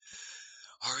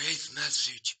our eighth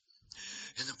message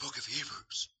in the book of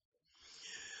Hebrews.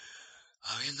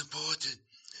 In the bulletin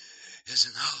is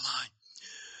an outline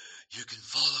you can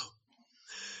follow.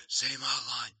 Same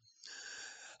outline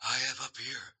I have up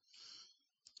here.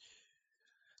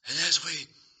 And as we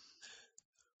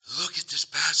look at this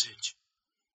passage,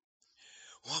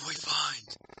 what we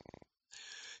find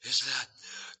is that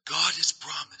God has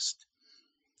promised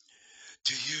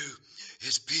to you,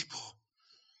 his people,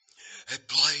 a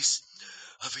place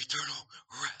of eternal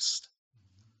rest.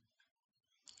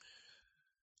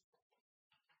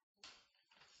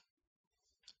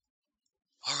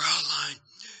 Our outline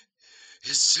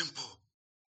is simple.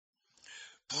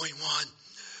 Point one,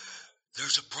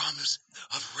 there's a promise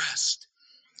of rest.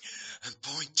 And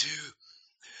point two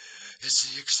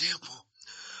is the example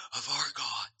of our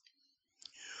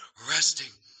God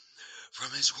resting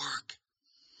from his work.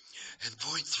 And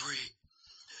point three,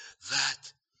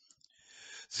 that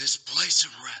this place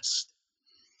of rest,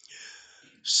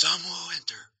 some will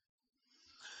enter,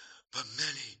 but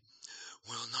many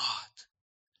will not,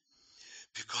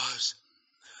 because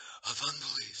of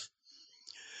unbelief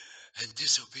and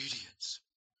disobedience.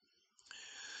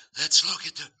 Let's look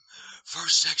at the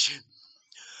first section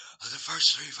of the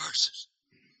first three verses.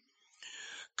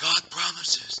 God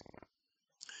promises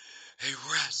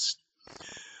a rest.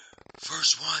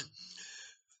 Verse 1,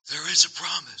 there is a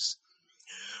promise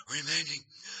remaining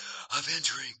of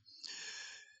entering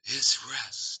his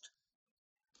rest.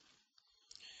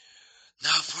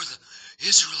 Now for the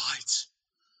Israelites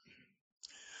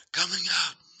coming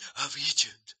out of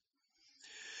Egypt,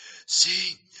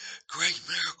 seeing great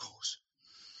miracles,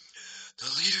 the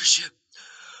leadership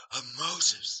of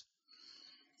Moses,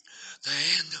 the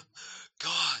hand of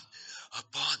God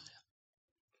upon them.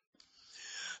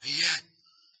 And yet,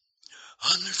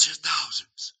 hundreds of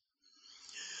thousands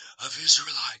of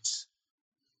Israelites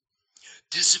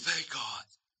disobeyed God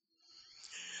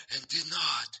and did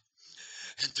not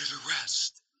enter the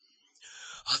rest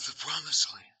of the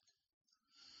promised land.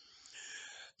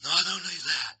 Not only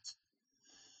that,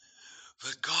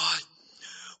 but God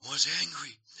was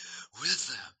angry with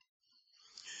them.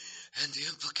 And the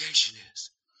implication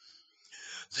is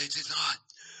they did not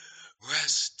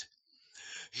rest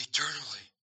eternally.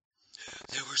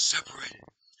 They were separated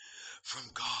from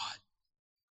God.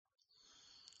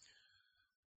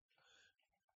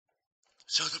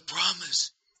 So the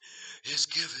promise is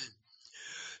given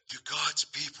to God's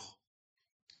people.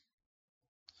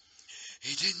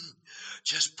 He didn't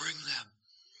just bring them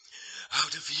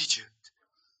out of Egypt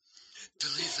to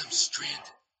leave them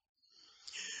stranded.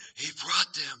 He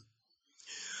brought them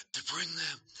to bring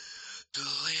them to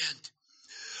the land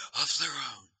of their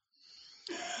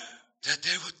own, that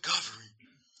they would govern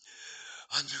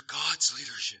under God's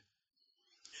leadership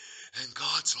and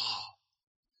God's law.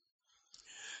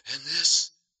 And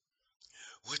this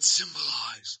would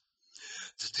symbolize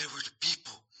that they were the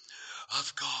people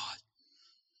of God,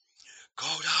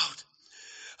 called out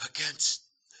against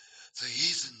the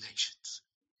heathen nations.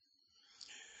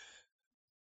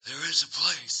 There is a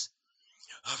place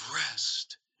of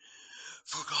rest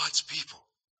for God's people.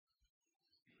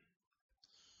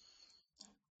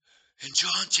 In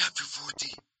John chapter 14,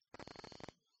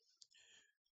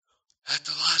 at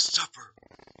the Last Supper,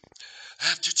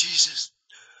 after Jesus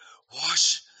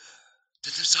washed the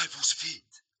disciples' feet,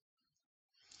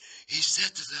 he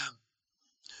said to them,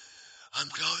 I'm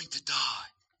going to die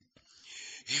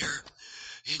here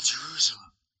in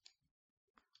Jerusalem.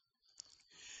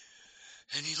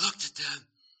 And he looked at them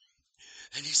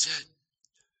and he said,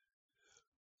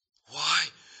 why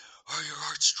are your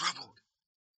hearts troubled?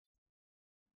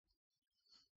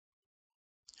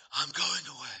 I'm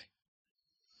going away.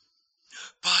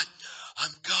 But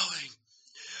I'm going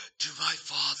to my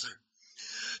Father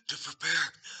to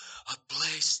prepare a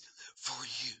place for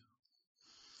you.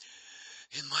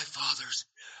 In my Father's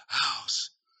house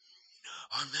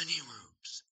are many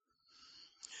rooms,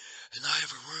 and I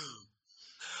have a room,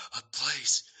 a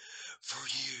place for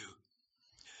you,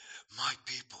 my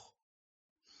people.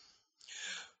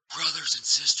 Brothers and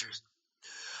sisters,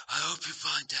 I hope you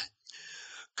find that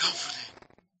comforting,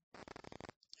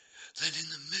 that in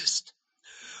the midst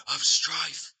of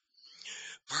strife,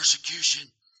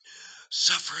 persecution,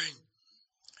 suffering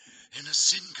in a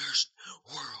sin-cursed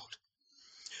world,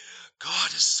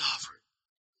 God is sovereign.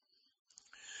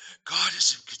 God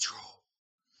is in control.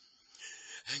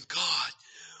 And God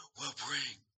will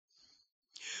bring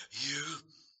you,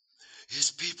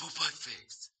 his people by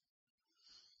faith,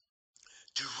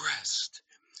 to rest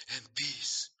and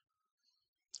peace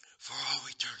for all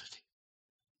eternity.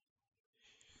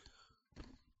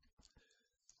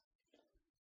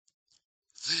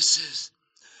 This is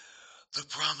the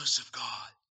promise of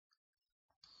God.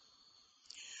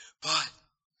 But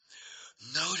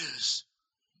notice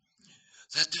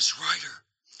that this writer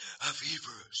of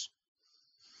Hebrews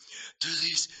to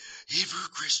these Hebrew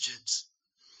Christians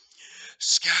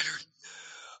scattered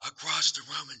across the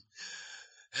Roman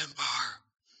Empire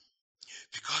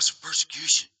because of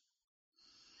persecution,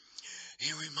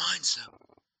 he reminds them,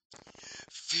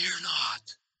 fear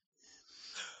not.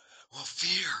 Well,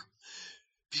 fear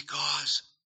because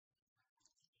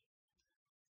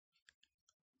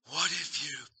what if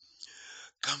you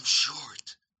come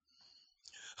short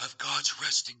of God's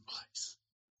resting place?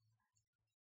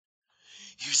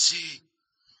 You see,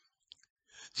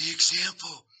 the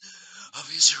example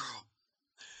of Israel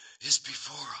is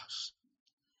before us.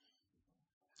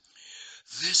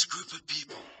 This group of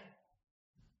people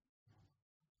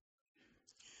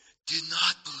did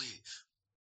not believe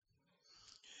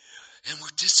and were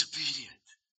disobedient.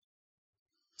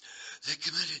 They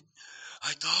committed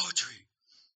idolatry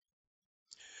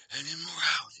and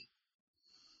immorality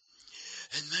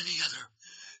and many other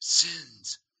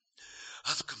sins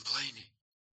of complaining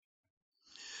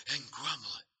and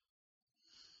grumbling.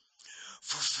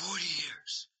 For 40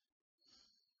 years,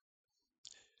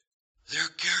 their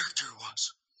character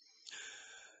was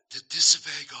to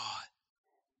disobey God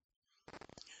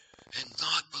and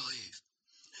not believe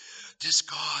this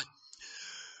God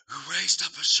who raised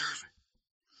up a servant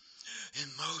in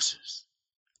Moses,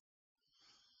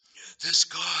 this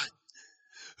God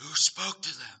who spoke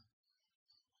to them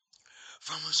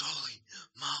from his holy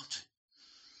mountain,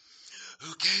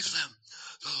 who gave them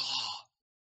the law,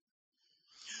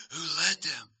 who led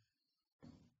them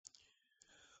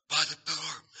by the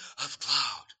pillar of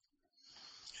cloud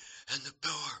and the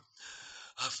pillar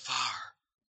of fire.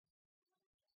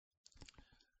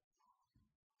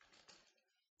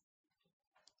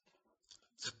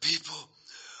 The people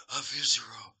of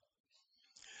Israel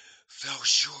fell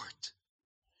short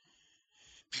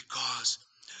because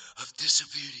of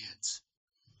disobedience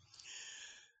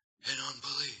and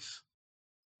unbelief.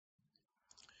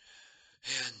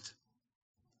 And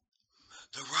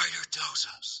the writer tells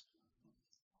us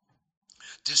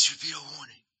this should be a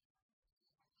warning.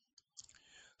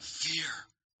 Fear,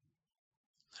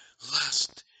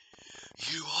 lest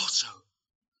you also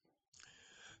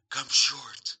come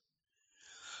short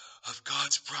of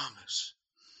God's promise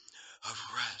of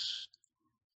rest.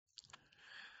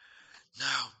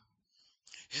 Now,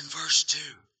 in verse 2,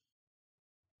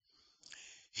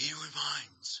 he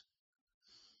reminds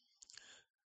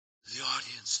the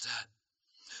audience that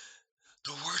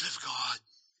the word of God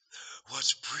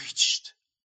was preached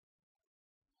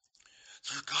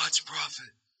through God's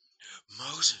prophet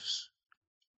Moses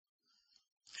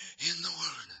in the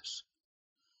wilderness.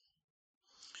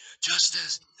 Just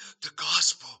as the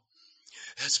gospel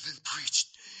has been preached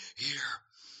here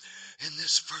in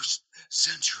this first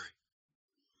century,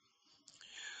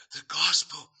 the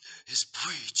gospel is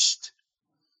preached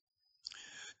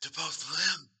to both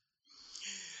them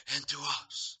and to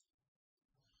us,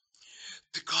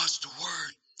 because the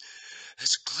word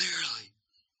has clearly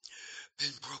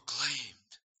been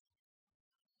proclaimed.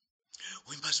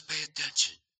 We must pay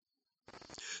attention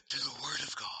to the word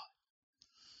of God,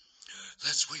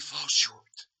 lest we fall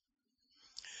short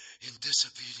in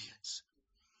disobedience.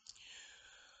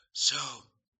 So,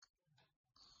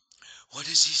 what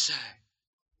does he say?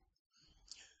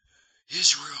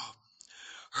 Israel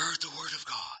heard the word of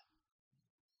God,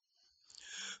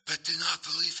 but did not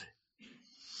believe it,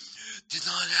 did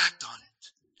not act on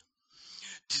it,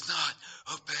 did not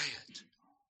obey it.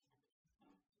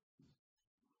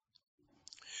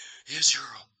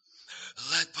 Israel,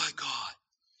 led by God,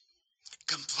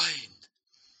 complained,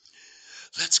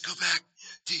 let's go back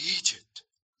to Egypt.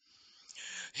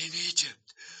 In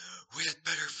Egypt, we had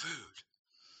better food,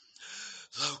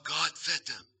 though God fed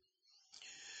them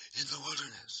in the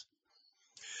wilderness.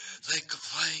 They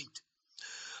complained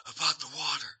about the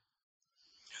water,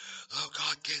 though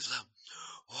God gave them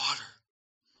water.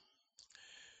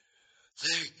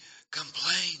 They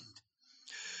complained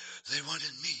they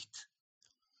wanted meat.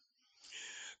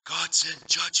 God sent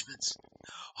judgments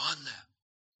on them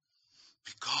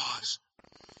because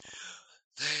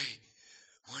they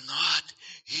were not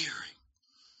hearing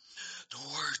the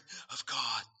word of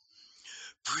God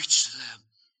preached to them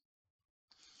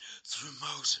through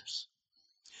Moses,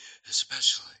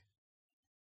 especially.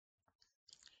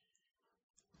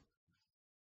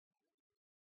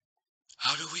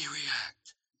 How do we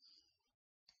react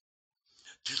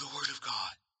to the word of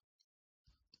God?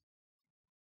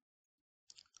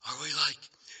 Are we like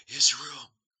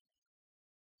Israel?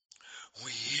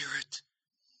 We hear it,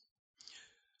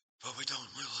 but we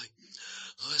don't really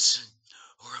listen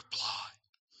or apply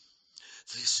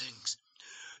these things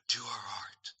to our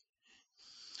heart.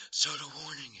 So the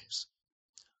warning is,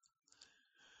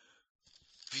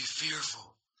 be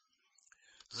fearful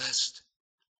lest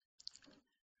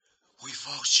we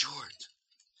fall short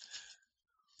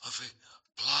of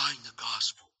applying the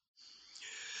gospel.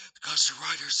 Because the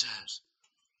writer says,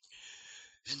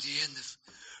 in the end of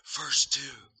verse 2,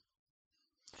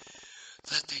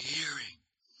 that the hearing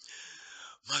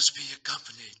must be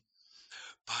accompanied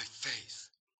by faith.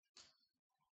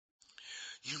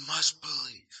 You must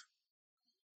believe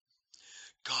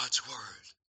God's word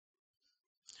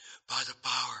by the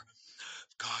power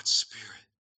of God's Spirit.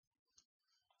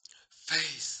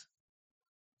 Faith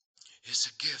is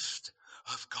a gift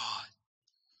of God.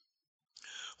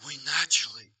 We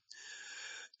naturally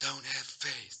don't have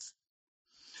faith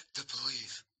to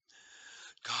believe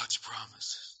God's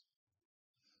promises.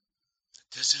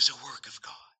 This is a work of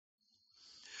God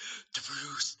to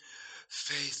produce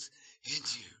faith in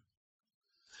you.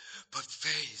 But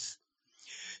faith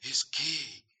is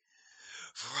key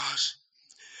for us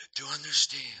to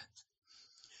understand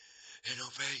and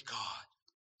obey God.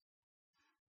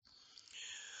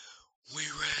 We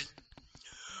read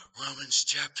Romans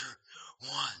chapter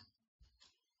 1.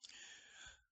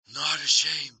 Not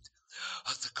ashamed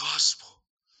of the gospel.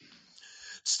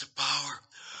 It's the power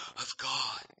of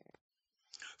God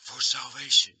for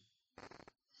salvation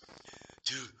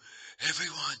to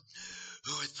everyone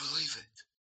who would believe it.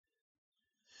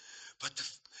 But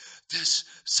this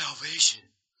salvation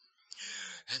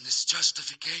and this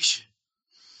justification,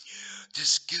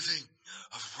 this giving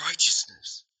of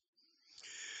righteousness,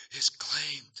 is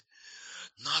claimed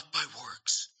not by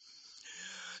works,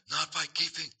 not by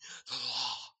keeping the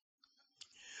law,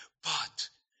 but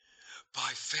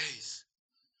by faith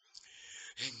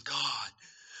in God,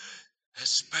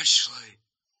 especially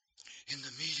in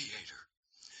the mediator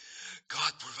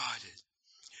God provided,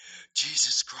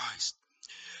 Jesus Christ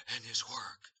and his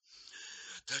work.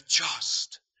 The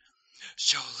just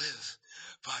shall live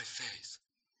by faith.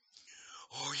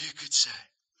 Or you could say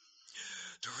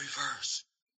the reverse.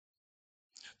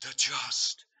 The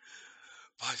just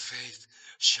by faith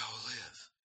shall live.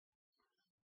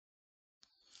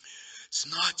 It's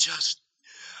not just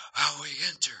how we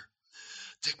enter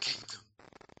the kingdom.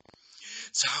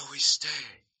 It's how we stay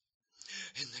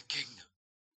in the kingdom.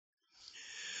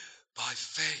 By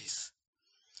faith,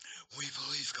 we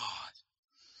believe God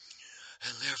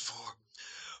and therefore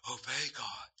obey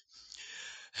God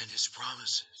and his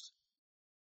promises.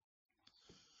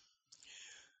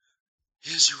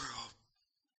 Israel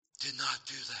did not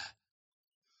do that.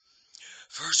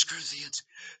 1 Corinthians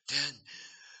 10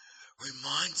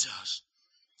 reminds us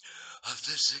of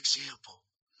this example.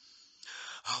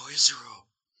 How Israel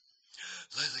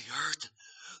lately heard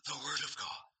the word of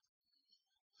God,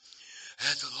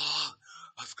 had the law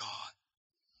of God,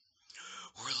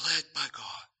 were led by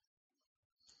God,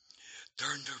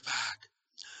 turned their back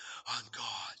on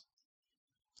God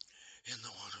in the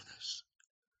wilderness.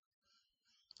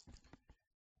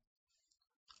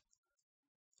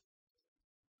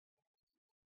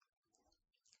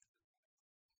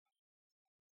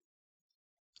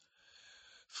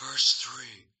 Verse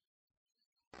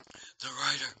 3, the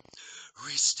writer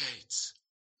restates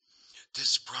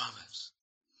this promise.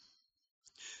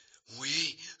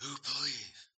 We who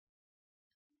believe,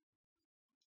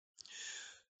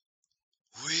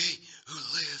 we who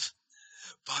live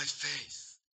by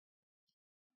faith,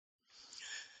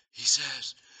 he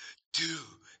says, do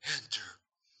enter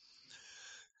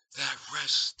that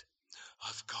rest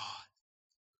of God.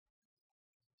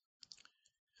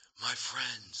 My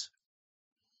friends,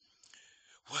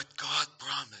 what God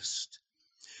promised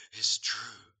is true.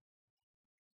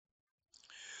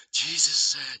 Jesus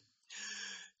said,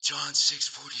 John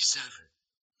 6:47,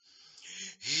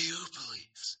 he who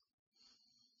believes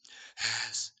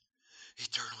has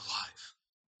eternal life.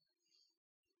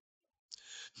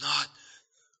 Not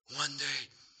one day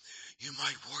you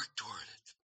might work toward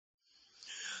it.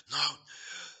 Not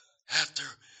after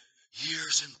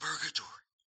years in purgatory.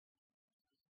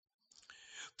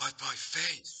 But by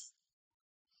faith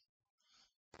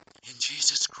in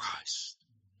Jesus Christ,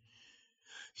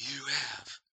 you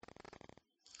have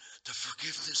the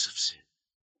forgiveness of sin,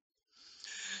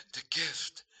 the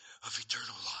gift of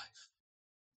eternal life.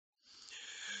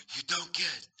 You don't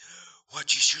get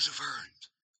what you should have earned,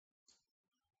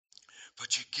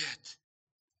 but you get,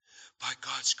 by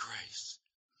God's grace,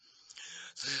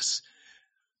 this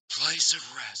place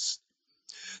of rest,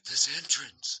 this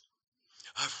entrance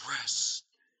of rest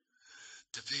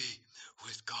to be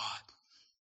with God.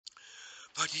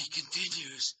 But he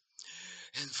continues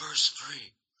in verse 3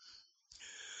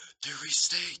 to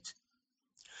restate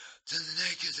the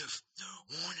negative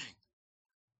warning.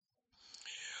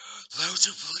 Those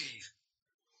who believe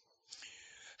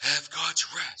have God's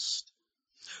rest,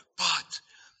 but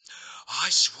I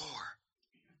swore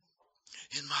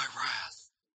in my wrath,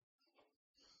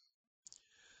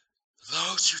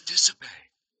 those who disobey,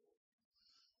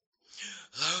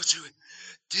 those who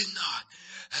did not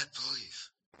have belief,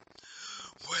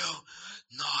 will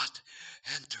not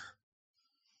enter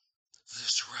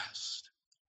this rest.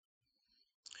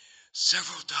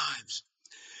 Several times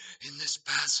in this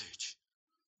passage,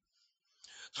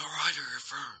 the writer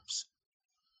affirms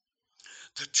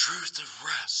the truth of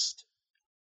rest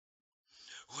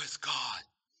with God,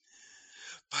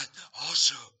 but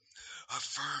also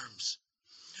affirms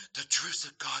the truth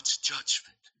of God's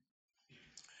judgment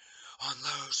on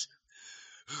those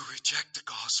who reject the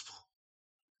gospel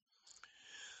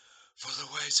for the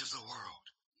ways of the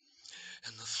world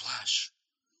and the flesh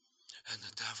and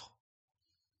the devil.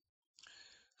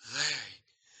 They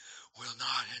will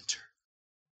not enter.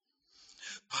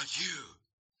 But you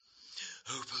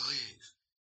who believe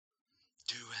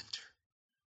do enter.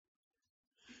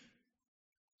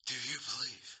 Do you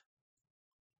believe?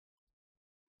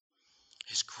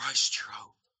 Is Christ your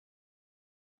hope?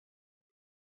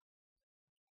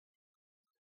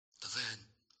 Then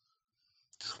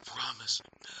the promise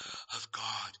of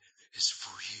God is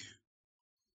for you.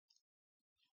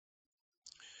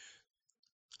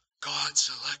 God's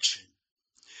election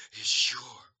is sure.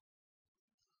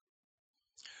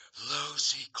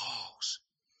 Those he calls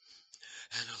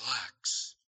and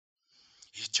elects,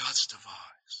 he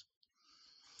justifies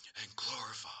and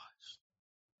glorifies.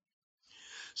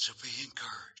 So be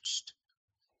encouraged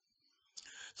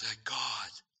that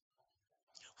God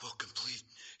will complete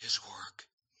his work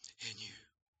in you.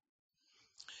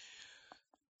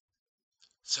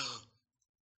 So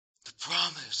the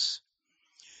promise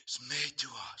is made to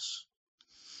us,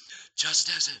 just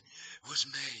as it was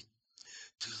made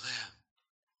to them.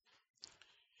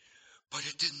 But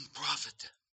it didn't profit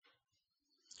them,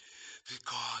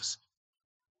 because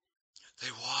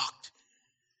they walked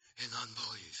in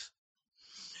unbelief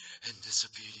and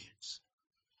disobedience.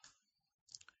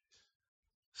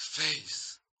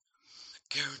 Faith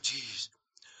guarantees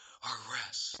our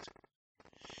rest.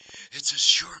 It's a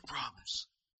sure promise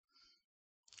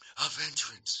of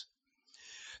entrance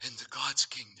into God's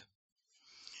kingdom,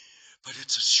 but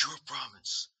it's a sure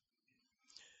promise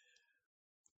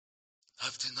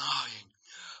of denying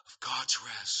of God's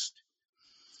rest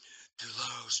to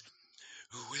those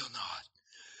who will not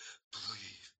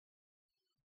believe.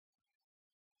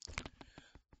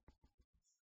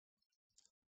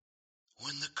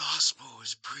 When the gospel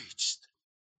is preached,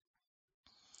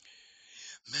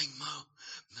 make no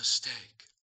mistake,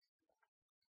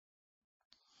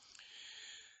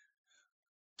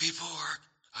 people are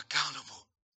accountable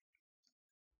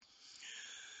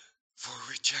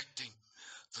for rejecting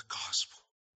the gospel.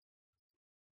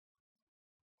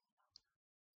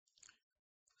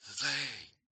 They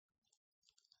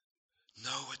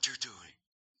know what they're doing,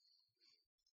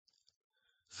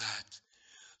 that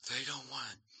they don't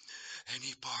want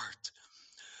any part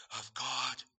of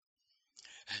God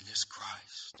and his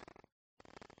Christ.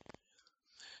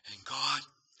 And God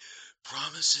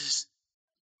promises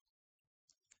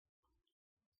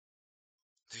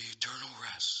the eternal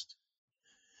rest,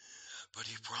 but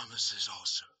he promises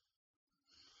also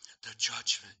the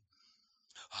judgment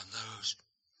on those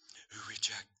who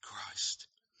reject Christ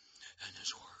and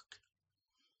his work.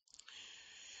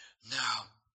 Now,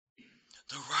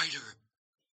 the writer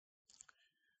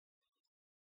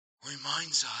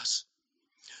reminds us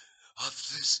of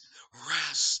this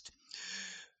rest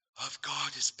of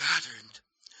God is patterned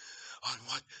on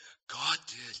what God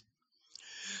did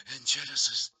in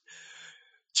Genesis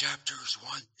chapters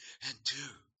 1 and 2.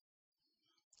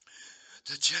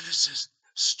 The Genesis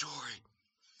story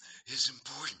is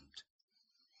important.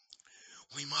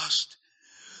 We must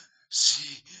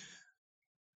see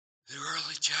the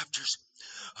early chapters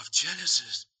of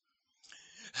Genesis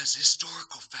as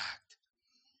historical fact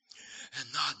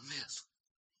and not myth.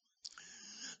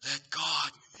 That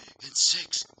God in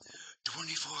 6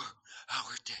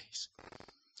 24-hour days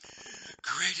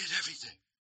created everything,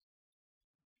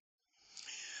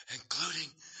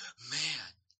 including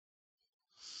man.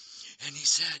 And he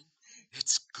said,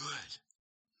 it's good.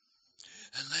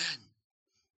 And then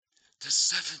the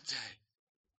seventh day,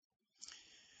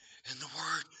 and the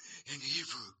word in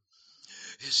Hebrew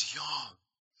is Yom,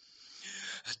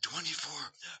 a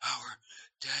 24-hour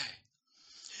day.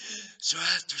 So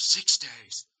after 6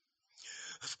 days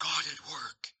of God at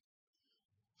work,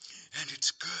 and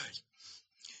it's good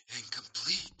and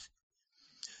complete.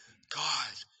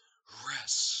 God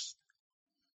rests.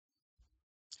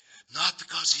 Not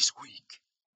because he's weak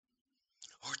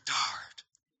or tired,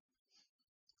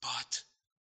 but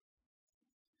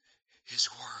his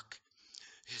work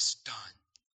is done.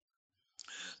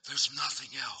 There's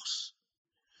nothing else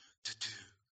to do.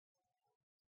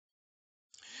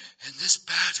 And this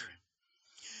pattern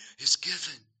is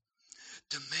given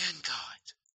to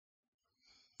mankind.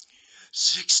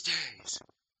 6 days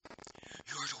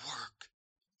you are to work,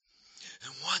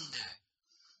 and one day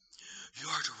you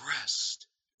are to rest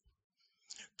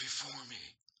before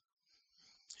me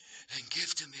and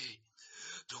give to me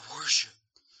the worship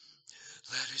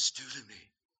that is due to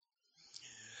me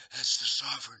as the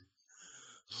sovereign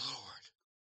Lord.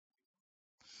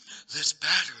 This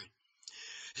pattern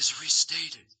is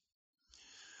restated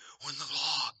when the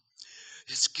law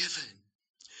is given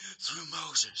through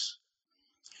Moses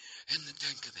in the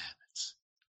Ten Commandments.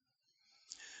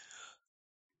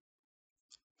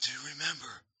 To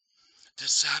remember the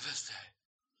Sabbath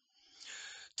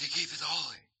day, to keep it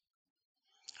holy.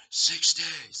 6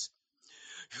 days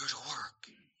you're to work,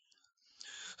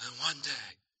 and one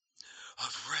day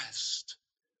of rest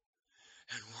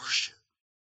and worship.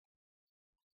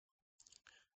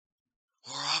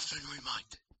 We're often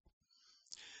reminded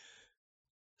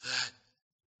that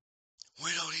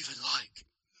we don't even like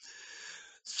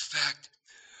the fact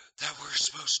that we're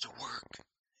supposed to work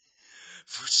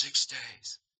for 6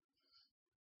 days.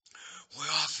 We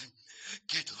often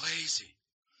get lazy.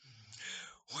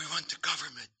 We want the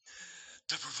government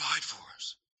to provide for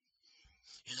us.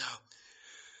 You know,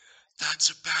 that's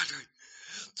a pattern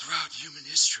throughout human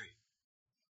history.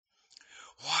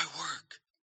 Why work?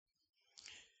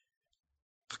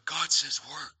 But God says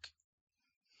work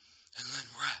and then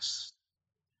rest.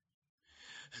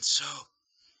 And so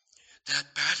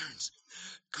that pattern's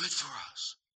good for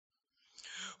us.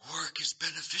 Work is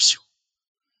beneficial.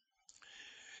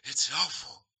 It's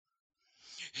helpful.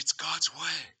 It's God's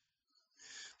way.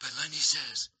 But then he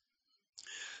says,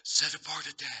 set apart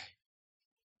a day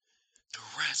to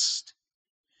rest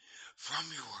from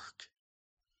your work.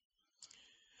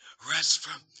 Rest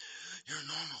from your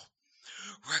normal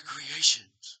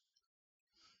recreations.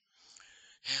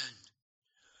 And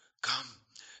come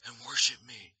and worship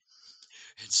me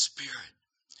in spirit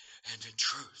and in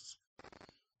truth.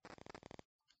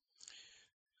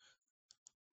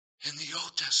 In the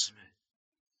Old Testament,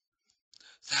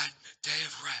 that day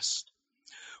of rest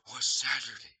was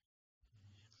Saturday.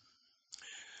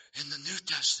 In the New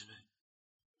Testament,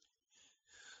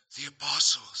 the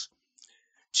apostles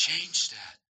changed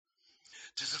that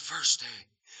to the first day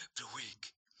of the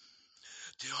week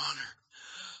to honor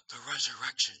the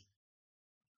resurrection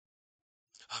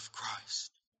of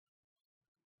Christ.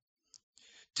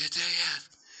 Did they have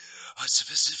a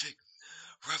specific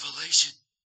revelation?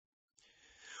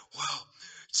 Well,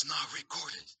 it's not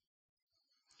recorded.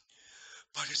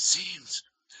 But it seems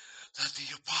that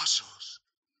the apostles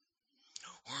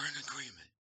were in agreement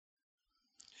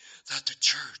that the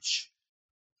church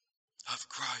of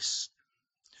Christ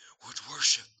would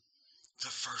worship the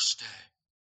first day.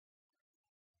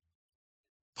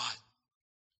 But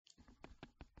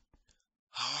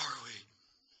how are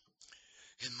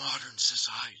we in modern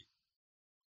society?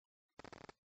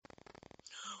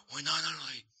 We not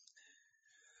only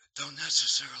don't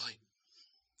necessarily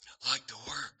like to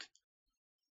work,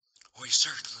 we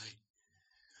certainly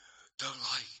don't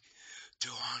like to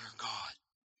honor God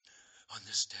on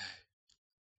this day.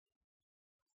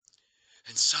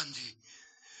 And Sunday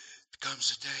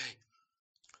becomes a day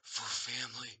for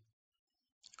family,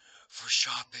 for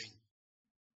shopping,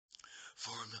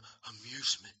 for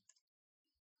amusement.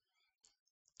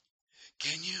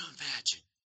 Can you imagine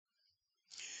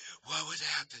what would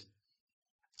happen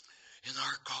in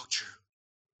our culture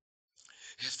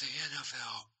if the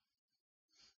NFL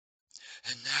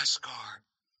and NASCAR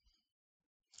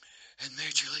and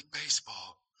Major League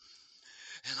Baseball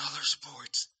and other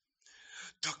sports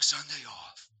took Sunday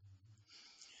off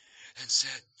and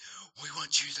said, we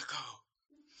want you to go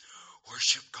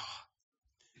worship God?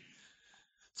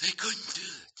 They couldn't do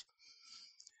it.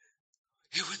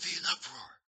 It would be an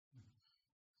uproar.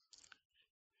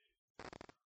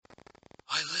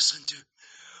 I listened to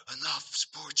enough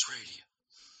sports radio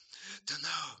to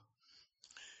know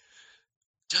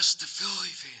just the Philly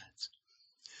fans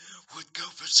would go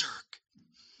berserk.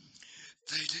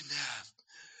 They didn't have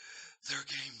their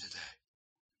game today.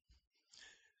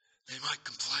 They might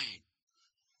complain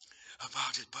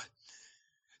about it, but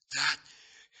that,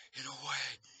 in a way,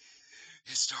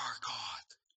 is our God,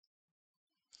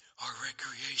 our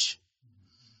recreation,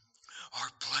 our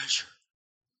pleasure,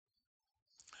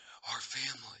 our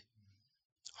family,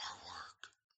 our work.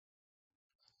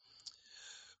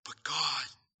 But God,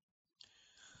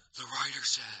 the writer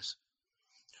says,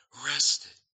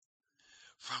 rested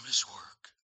from his work.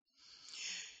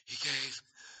 He gave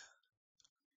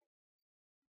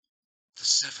the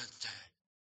seventh day.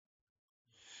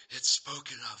 It's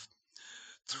spoken of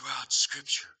throughout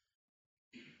Scripture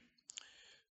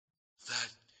that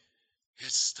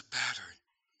it's the pattern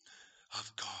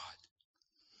of God,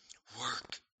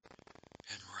 work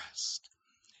and rest.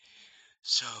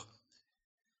 So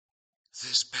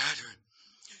this pattern,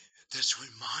 this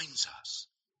reminds us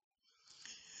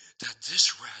that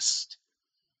this rest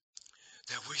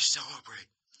that we celebrate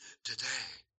today,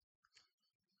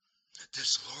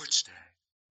 this Lord's Day,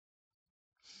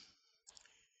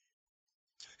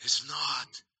 is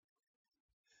not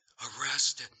a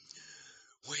rest that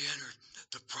we entered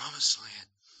the promised land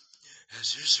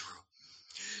as Israel.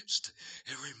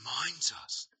 It reminds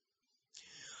us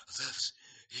of this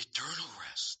eternal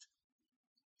rest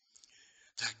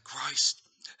that Christ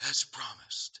has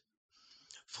promised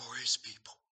for his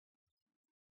people.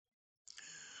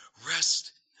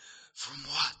 Rest from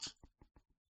what?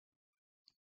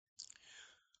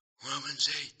 Romans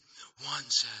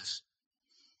 8:1 says,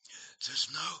 there's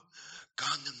no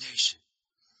condemnation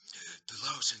to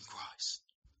those in Christ.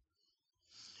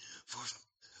 For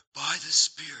by the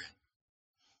Spirit,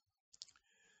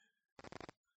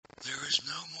 there is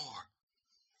no more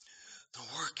the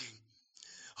working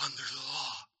under the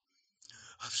law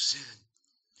of sin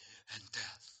and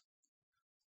death.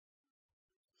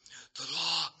 The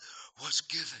law was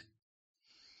given.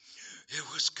 It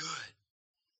was good.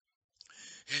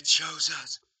 It shows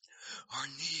us our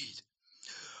need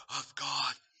of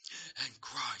God and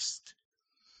Christ.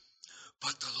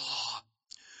 But the law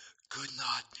could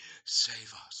not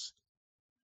save us.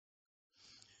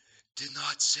 Did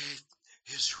not save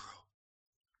Israel.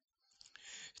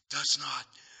 It does not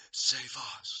save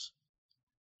us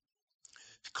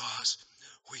because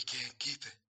we can't keep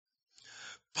it.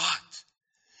 But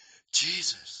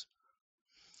Jesus,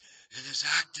 in his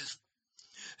active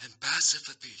and passive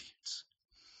obedience,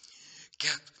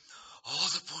 kept all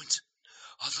the points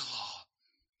of the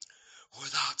law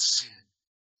without sin.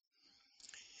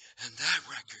 And that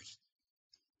record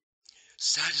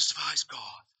satisfies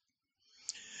God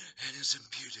and is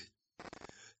imputed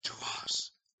to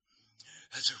us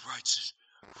as a righteous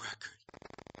record.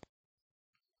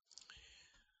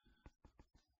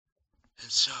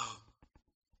 And so,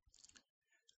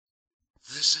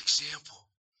 this example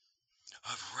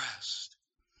of rest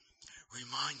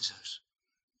reminds us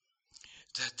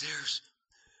that there's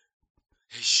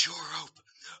a sure hope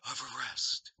of a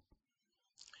rest,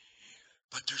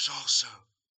 but there's also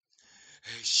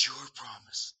a sure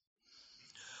promise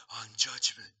on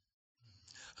judgment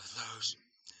of those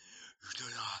who do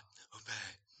not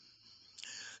obey.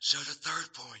 So the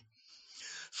third point,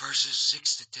 verses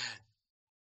 6 to 10,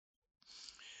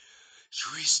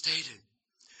 is restated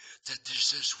that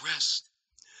there's this rest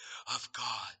of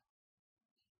God.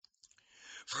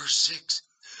 Verse 6,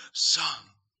 some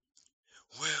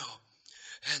will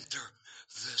enter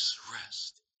this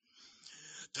rest.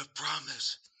 The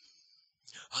promise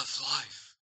of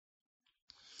life,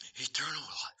 eternal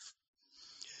life,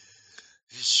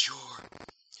 is sure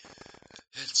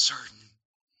and certain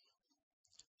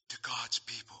to God's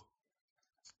people.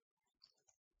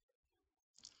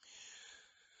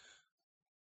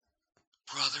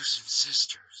 Brothers and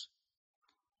sisters,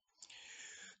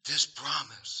 this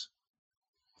promise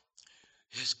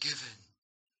is given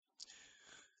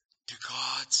to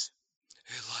God's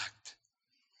elect,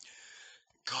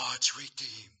 God's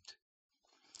redeemed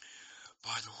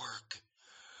by the work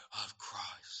of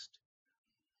Christ.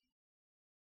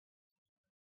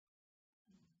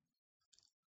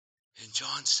 In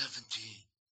John 17,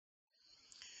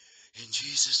 in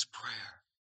Jesus' prayer,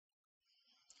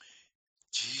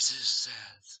 Jesus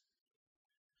says,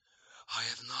 I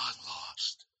have not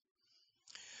lost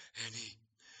any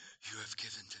you have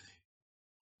given to me.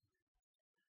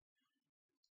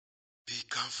 Be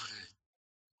comforted.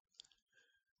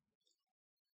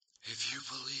 If you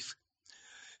believe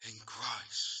in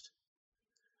Christ,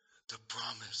 the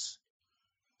promise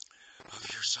of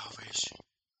your salvation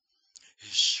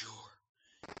is sure,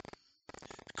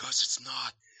 because it's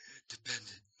not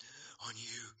dependent on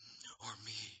you or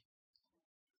me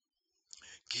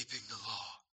keeping the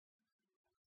law.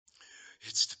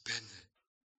 It's dependent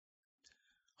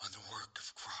on the work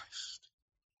of Christ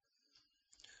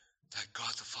that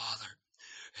God the Father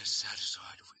is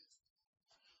satisfied with.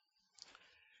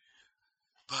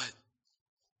 But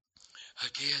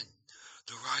again,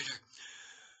 The writer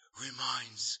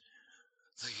reminds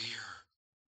the hearer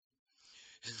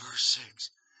in verse 6,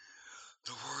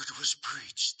 the word was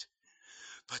preached,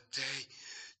 but they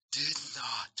did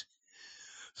not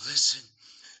listen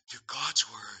to God's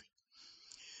word.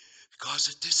 Because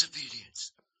of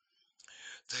disobedience,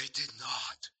 they did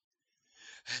not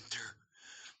enter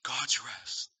God's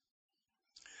rest.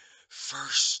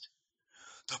 First,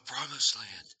 the promised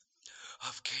land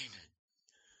of Canaan,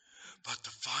 but the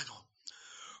final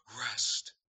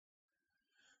rest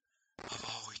of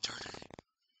all eternity.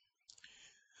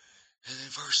 And in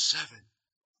verse 7,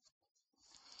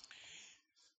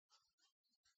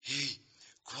 he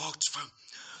quotes from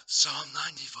Psalm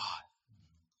 95.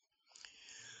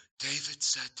 David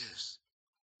said this,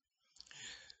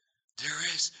 there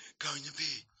is going to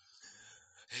be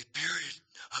a period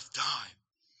of time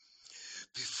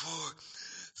before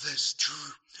this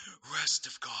true rest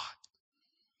of God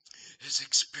is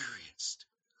experienced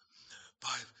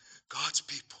by God's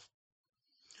people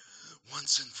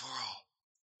once and for all.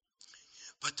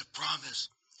 But the promise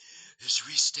is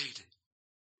restated.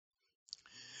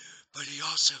 But he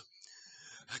also,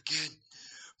 again,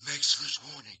 makes this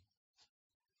warning.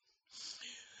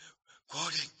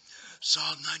 Quoting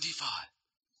Psalm 95.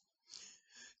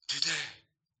 Today,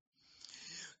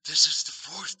 this is the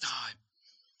fourth time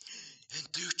in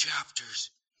 2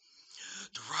 chapters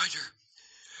the writer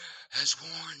has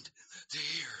warned the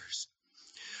hearers.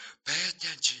 Pay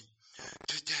attention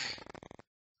today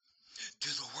to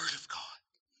the word of God,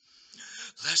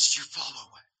 lest you fall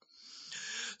away,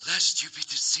 lest you be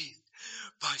deceived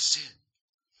by sin,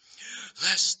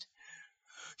 lest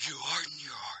you harden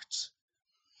your hearts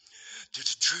to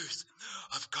the truth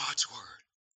of God's word,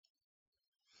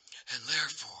 and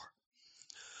therefore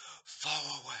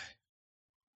fall away.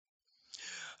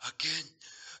 Again,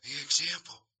 the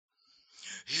example,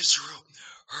 Israel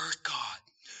heard God,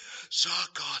 saw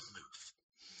God move,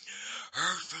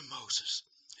 heard from Moses,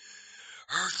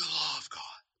 heard the law of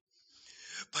God,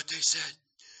 but they said,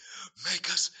 make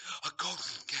us a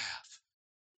golden calf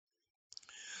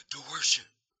to worship.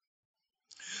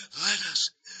 Let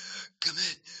us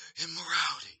commit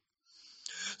immorality.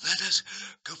 Let us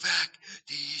go back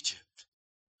to Egypt.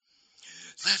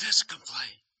 Let us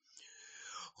complain.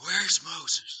 Where's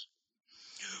Moses?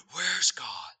 Where's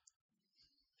God?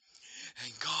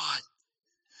 And God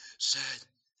said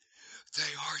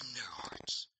they hardened their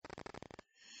hearts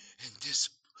in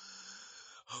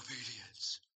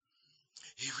disobedience.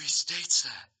 He restates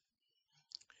that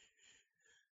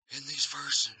in these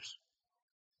verses.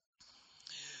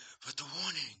 But the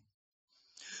warning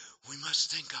we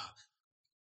must think of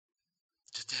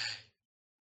today,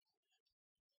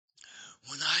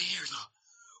 when I hear the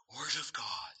word of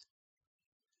God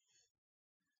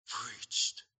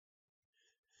preached,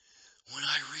 when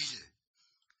I read it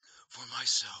for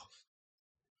myself,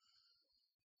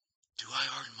 do I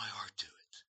harden my heart to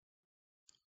it?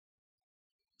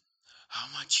 How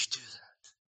might you do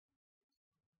that?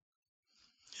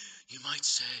 You might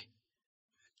say,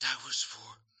 that was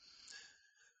for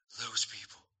those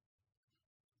people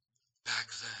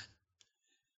back then.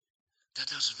 That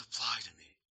doesn't apply to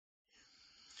me.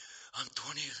 I'm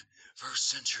 21st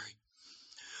century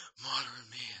modern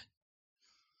man.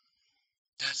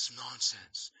 That's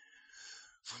nonsense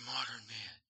for modern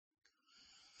man.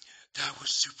 That was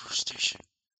superstition.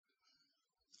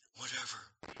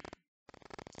 Whatever.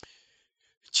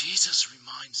 Jesus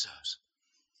reminds us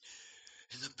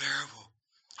in the parable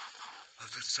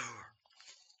of the sower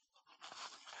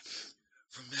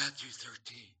from Matthew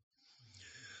 13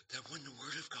 that when the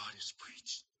word of God is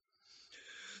preached,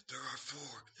 there are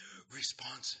 4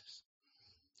 responses.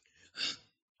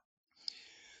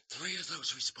 3 of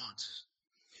those responses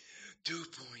do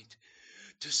point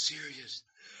to serious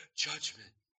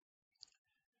judgment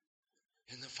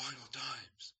in the final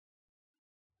times.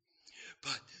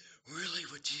 But really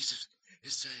what Jesus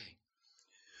is saying,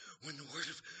 when the word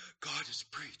of God is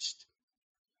preached,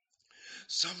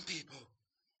 some people,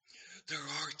 their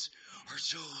hearts are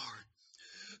so hard,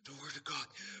 the word of God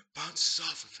bounces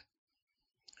off of it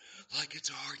like it's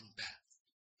a hardened bath.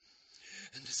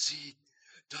 And the seed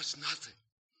does nothing.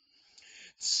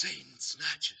 Satan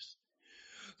snatches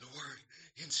the word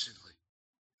instantly.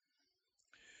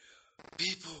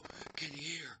 People can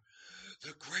hear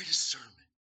the greatest sermon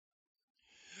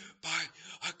by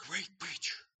a great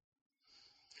preacher,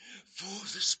 full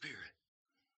of the Spirit,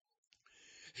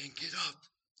 and get up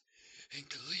and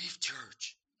can leave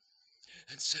church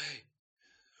and say,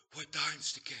 what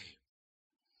time's the game?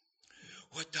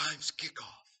 What time's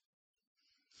kickoff?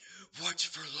 What's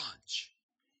for lunch?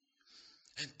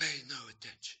 And pay no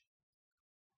attention.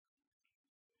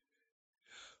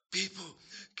 People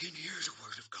can hear the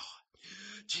word of God,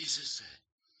 Jesus said,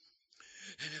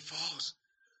 and it falls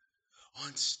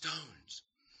on stones.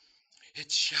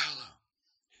 It's shallow,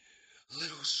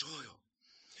 little soil.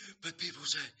 But people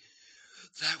say,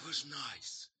 that was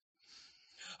nice.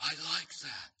 I like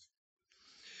that.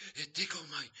 It tickled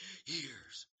my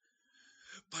ears.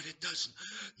 But it does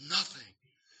nothing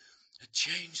to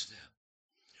change them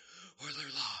or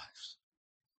their lives.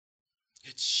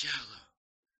 It's shallow.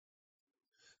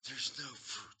 There's no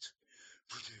fruit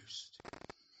produced.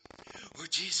 Or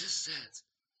Jesus says,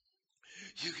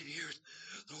 you can hear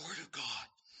the word of God,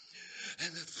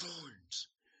 and the thorns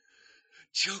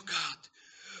choke out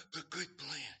the good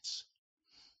plants,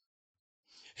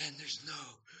 and there's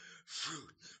no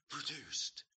fruit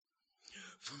produced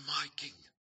for my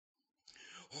kingdom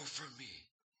or for me.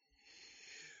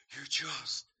 You're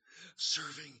just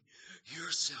serving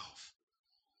yourself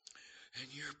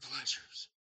and your pleasures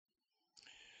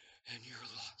and your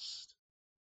lust.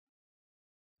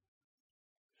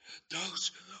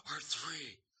 Those are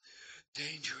three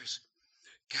dangerous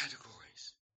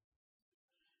categories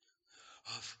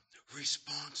of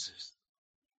responses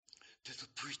to the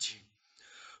preaching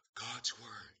of God's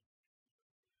word.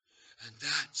 And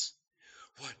that's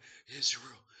what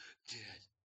Israel did.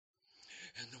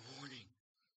 And the warning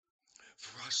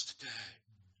for us today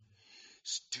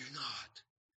is do not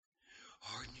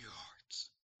harden your hearts,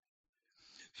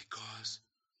 because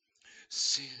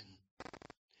sin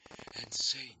and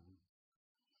Satan,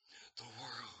 the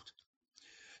world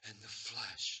and the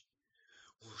flesh,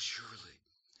 will surely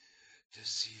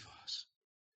deceive us.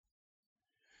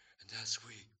 And as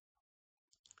we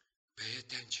pay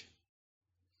attention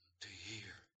to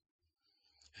hear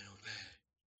and obey.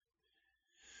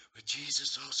 But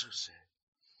Jesus also said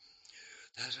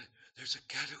that there's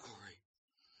a category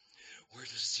where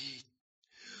the seed,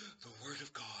 the word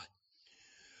of God,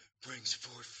 brings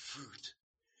forth fruit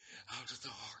out of the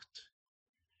heart.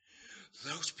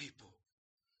 Those people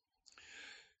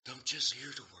don't just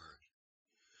hear the word,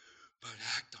 but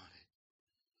act on it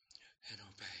and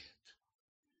obey it.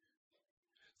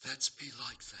 Let's be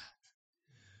like that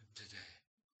today.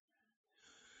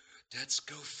 Let's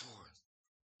go forth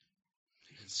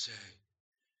and say,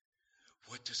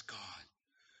 what does God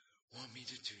want me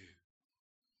to do?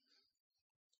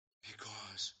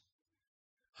 Because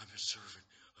I'm a servant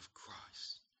of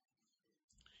Christ.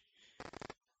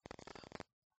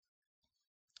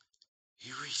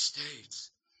 He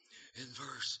restates in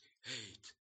verse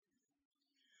 8,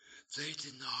 they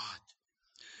did not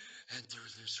enter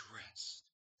this rest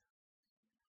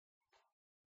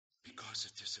because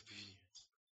of disobedience.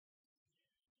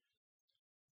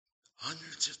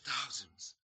 Hundreds of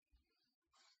thousands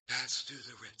passed through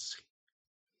the Red Sea.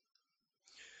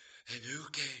 And who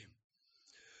came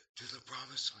to the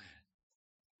promised land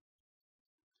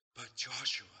but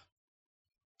Joshua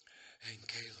and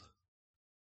Caleb?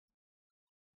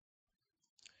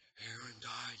 Aaron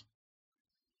died.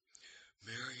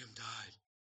 Miriam died.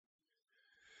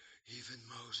 Even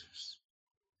Moses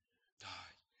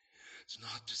died. It's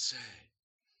not to say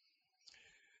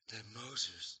that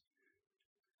Moses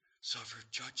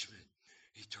suffered judgment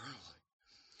eternally.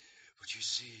 But you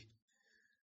see,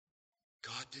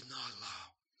 God did not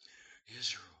allow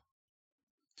Israel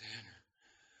to enter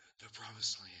the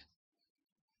promised land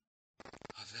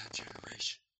of that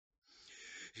generation.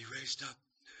 He raised up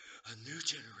a new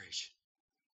generation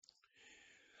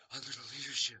under the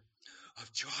leadership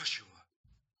of Joshua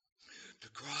to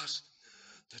cross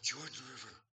the Jordan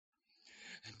River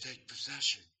and take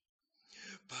possession.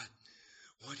 But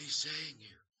what he's saying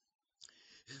here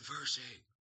in verse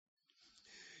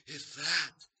 8, if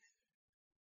that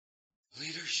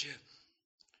leadership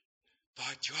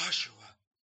by Joshua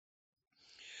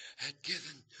had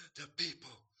given the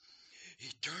people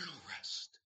eternal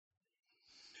rest,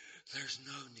 there's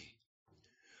no need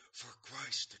for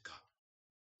Christ to come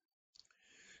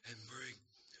and bring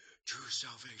true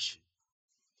salvation.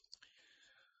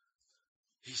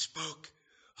 He spoke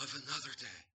of another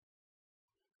day,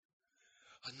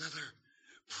 another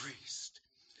priest,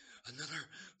 another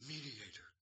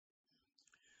mediator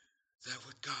that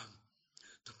would come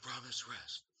to promise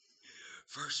rest.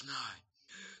 Verse 9,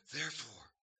 therefore,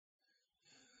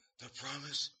 the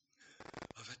promise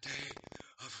of a day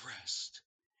of rest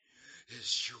is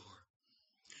sure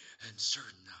and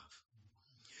certain enough.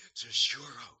 It's a sure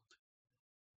hope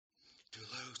to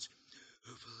those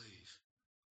who believe.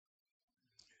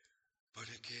 But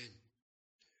again,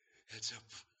 it's a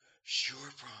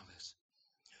sure promise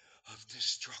of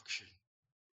destruction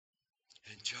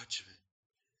and judgment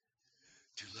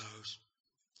to those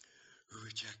who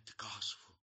reject the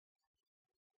gospel.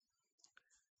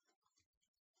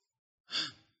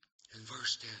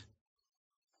 verse 10.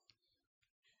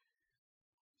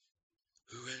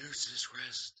 Who enters this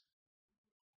rest?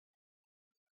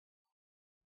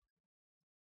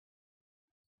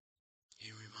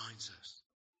 He reminds us.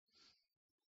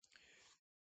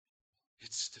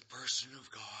 It's the person of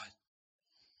God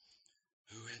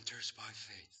who enters by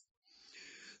faith.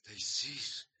 They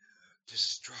cease to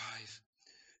strive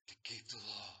to keep the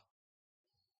law,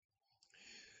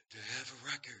 to have a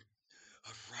record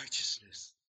of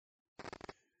righteousness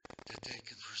that they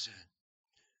can present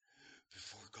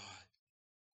before God.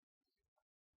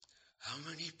 How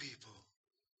many people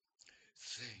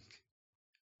think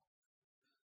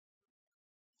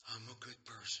I'm a good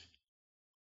person?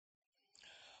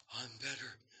 I'm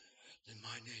better than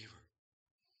my neighbor.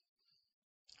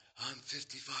 I'm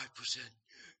 55%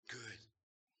 good.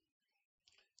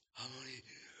 I'm only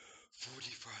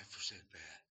 45%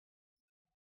 bad.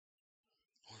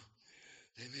 Or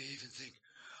they may even think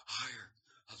higher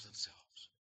of themselves.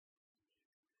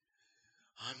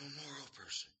 I'm a moral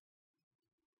person.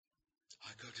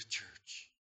 I go to church.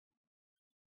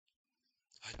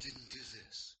 I didn't do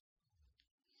this.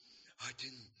 I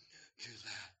didn't do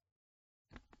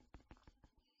that.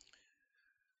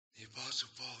 The Apostle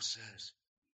Paul says,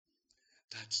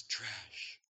 that's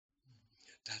trash.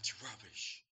 That's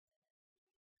rubbish.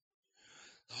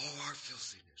 All our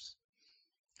filthiness,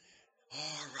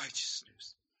 all our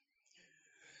righteousness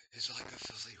is like a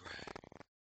filthy rag.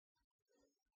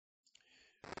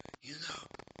 You know,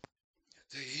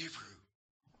 the Hebrew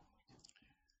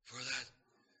for that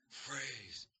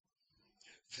phrase,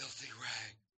 filthy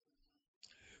rag,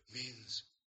 means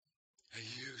a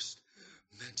used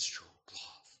menstrual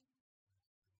cloth.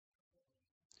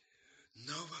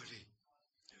 Nobody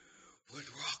would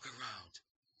walk around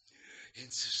in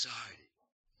society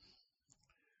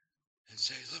and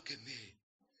say, look at me,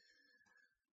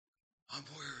 I'm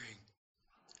wearing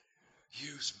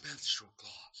used menstrual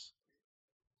cloths.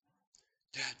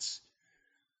 That's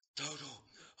total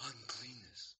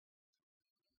uncleanness.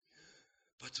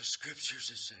 But the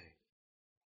scriptures are saying,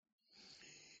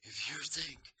 if you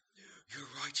think your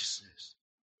righteousness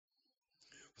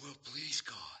will please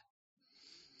God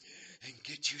and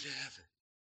get you to heaven,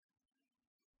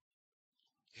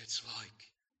 it's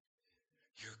like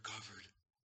you're covered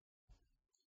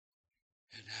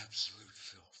in absolute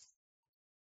filth.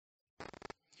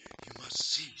 You must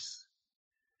cease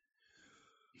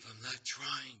from that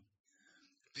trying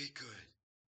to be good.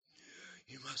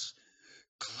 You must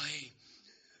claim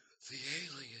the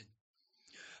alien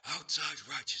outside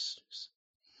righteousness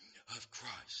of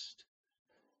Christ,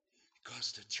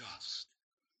 because the just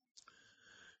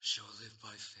shall live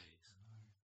by faith.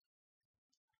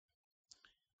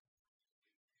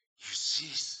 You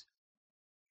cease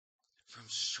from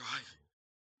striving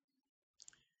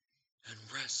and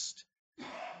rest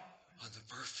on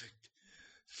the perfect,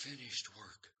 finished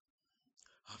work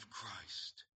of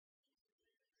Christ,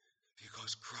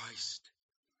 because Christ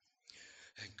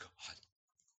and God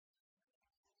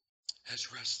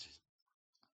has rested.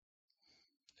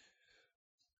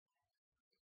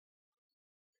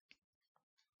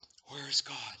 Where is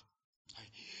God?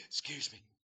 Excuse me.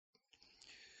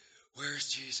 Where is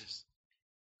Jesus?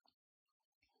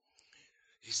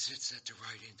 He sits at the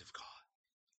right hand of God.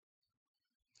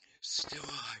 Still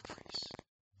a high priest.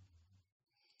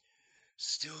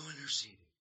 Still interceding.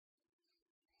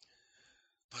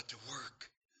 But the work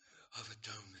of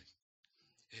atonement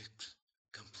is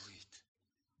complete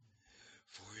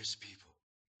for his people.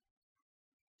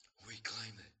 We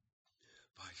claim it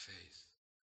by faith.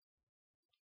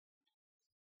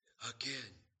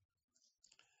 Again,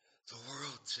 the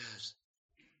world says,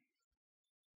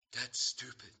 that's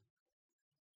stupid.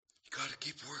 You got to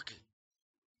keep working.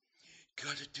 You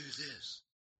got to do this.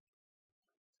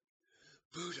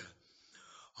 Buddha,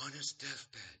 on his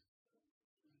deathbed,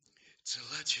 it's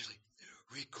allegedly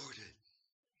recorded,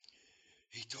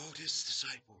 he told his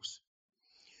disciples,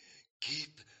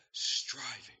 keep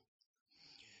striving.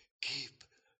 Keep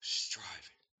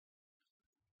striving.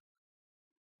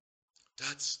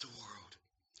 That's the world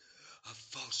of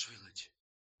false religion.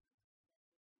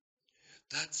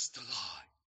 That's the lie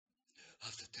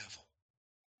of the devil.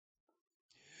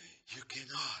 You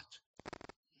cannot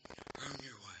earn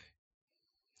your way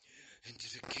into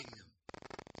the kingdom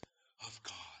of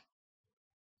God.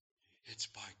 It's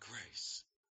by grace.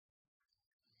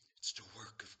 It's the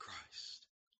work of Christ.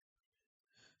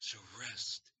 So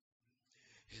rest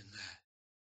in that.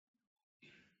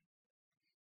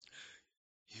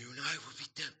 You and I will be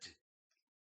tempted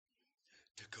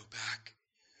to go back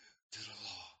to the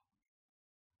law.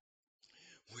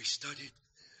 When we studied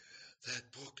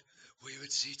that book, we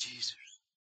would see Jesus.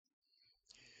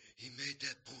 he made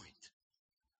that point.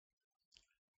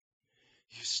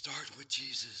 You start with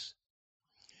Jesus.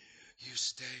 You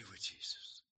stay with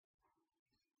Jesus.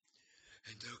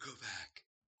 And don't go back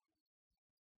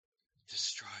to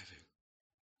striving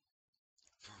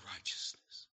for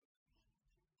righteousness.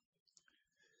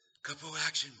 Couple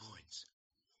action points.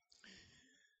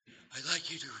 I'd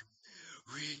like you to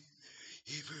read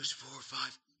Hebrews 4,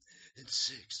 5, and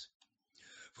 6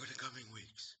 for the coming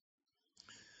weeks.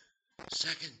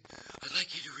 Second, I'd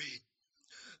like you to read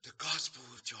the Gospel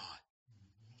of John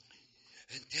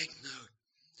and take note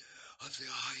of the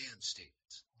I am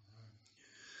statements.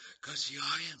 Because the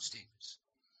I am statements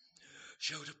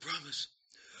show the promise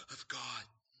of God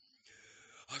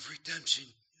of redemption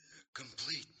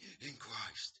complete in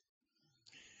Christ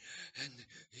and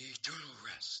the eternal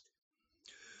rest,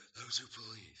 those who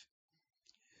believe.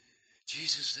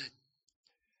 Jesus said,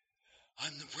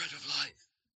 I'm the bread of life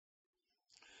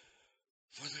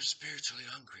for the spiritually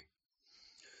hungry.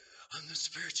 I'm the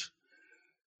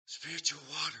spiritual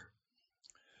water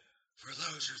for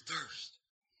those who thirst.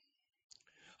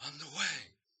 I'm the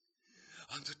way.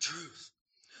 I'm the truth.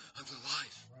 I'm the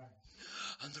life.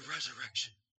 I'm the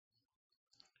resurrection.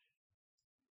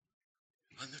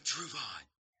 I'm the true vine.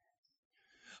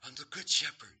 I'm the good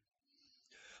shepherd.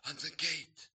 I'm the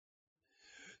gate.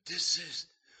 This is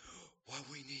what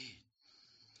we need.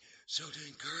 So to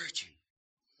encourage you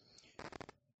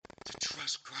to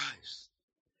trust Christ,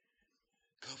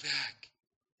 go back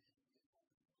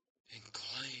and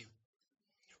claim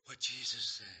what Jesus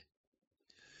said.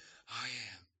 I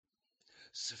am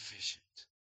sufficient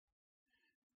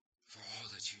for all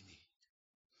that you need.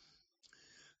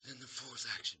 Then the fourth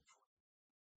action point.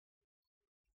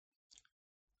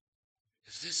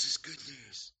 If this is good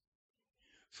news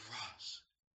for us,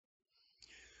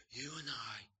 you and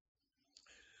I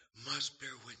must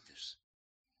bear witness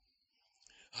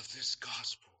of this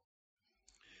gospel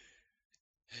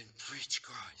and preach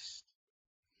Christ.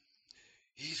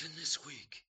 Even this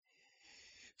week,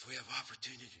 if we have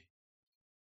opportunity.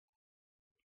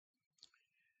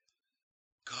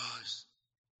 Because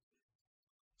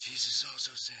Jesus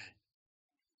also said,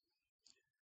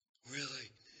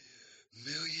 really,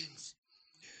 millions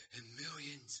and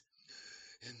millions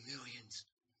and millions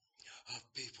of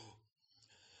people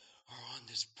are on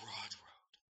this broad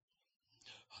road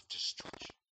of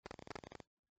destruction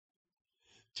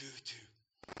due to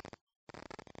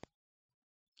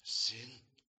sin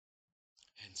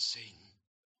and Satan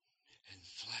and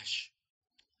flesh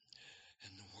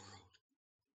and the world.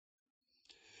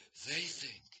 They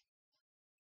think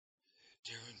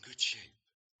they're in good shape,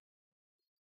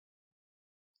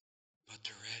 but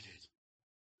they're headed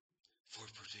for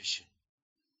perdition.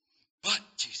 But,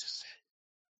 Jesus said,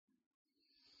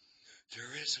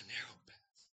 there is a narrow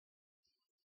path,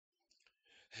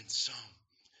 and some,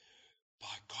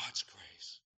 by God's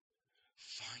grace,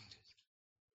 find it.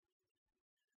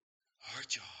 Our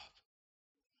job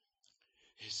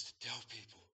is to tell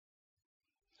people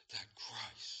that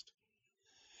Christ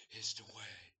is the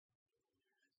way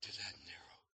to that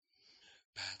narrow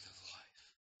path of life.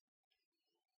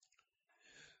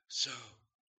 So,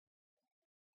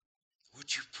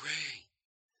 would you pray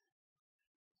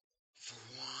for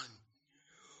one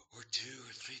or two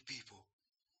or three people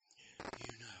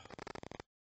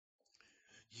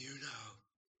you know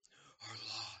are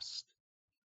lost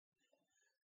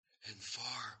and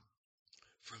far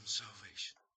from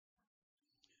salvation?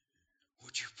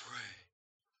 Would you pray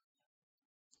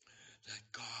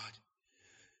that God's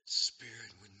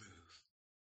Spirit would move,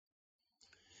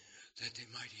 that they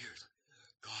might hear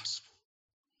the gospel?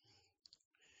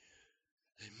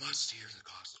 They must hear the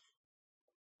gospel.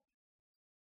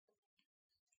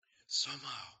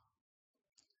 Somehow,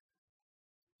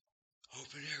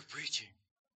 open air preaching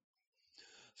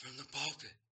from the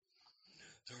pulpit,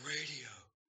 the radio,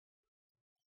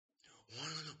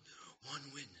 one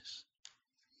witness,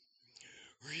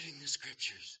 reading the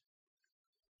scriptures.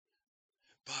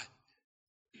 But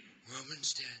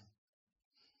Romans 10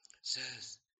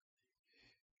 says,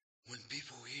 when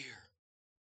people hear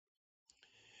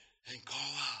and call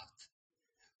out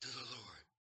to the Lord,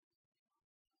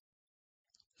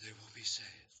 they will be saved.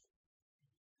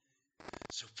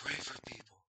 So pray for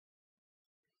people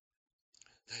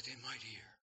that they might hear,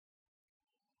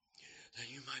 that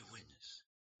you might witness,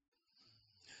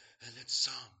 and that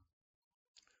some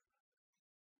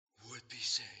would be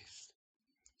saved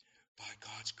by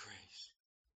God's grace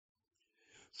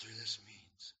through this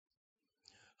means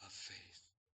of faith.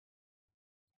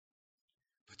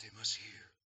 But they must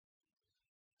hear,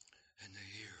 and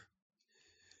they hear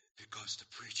because the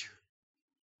preacher,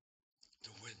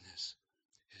 the witness,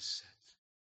 is sent.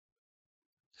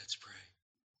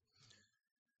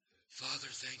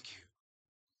 thank you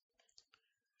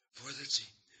for this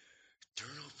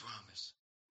eternal promise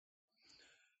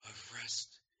of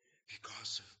rest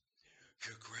because of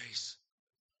your grace,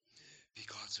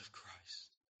 because of Christ.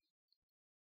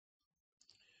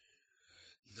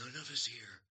 None of us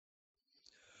here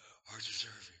are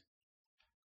deserving.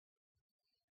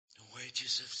 The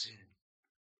wages of sin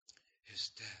is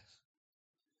death.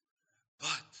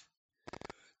 But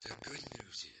the good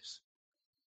news is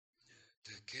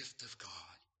the gift of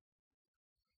God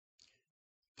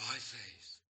by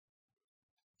faith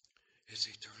is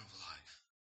eternal life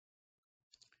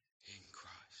in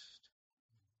Christ.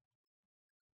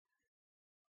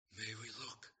 May we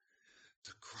look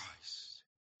to Christ,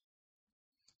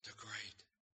 the great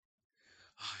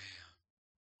I am.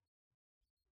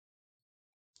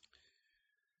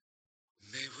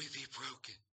 May we be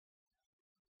broken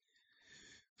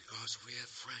because we have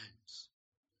friends,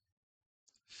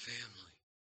 family,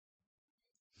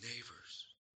 neighbors,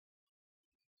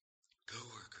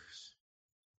 co-workers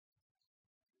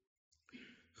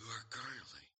who are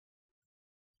currently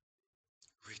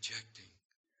rejecting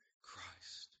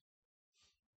Christ.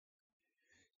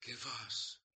 Give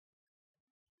us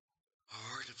a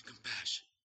heart of compassion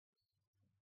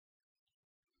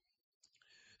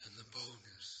and the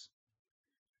boldness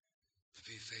to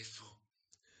be faithful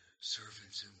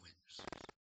servants and witnesses.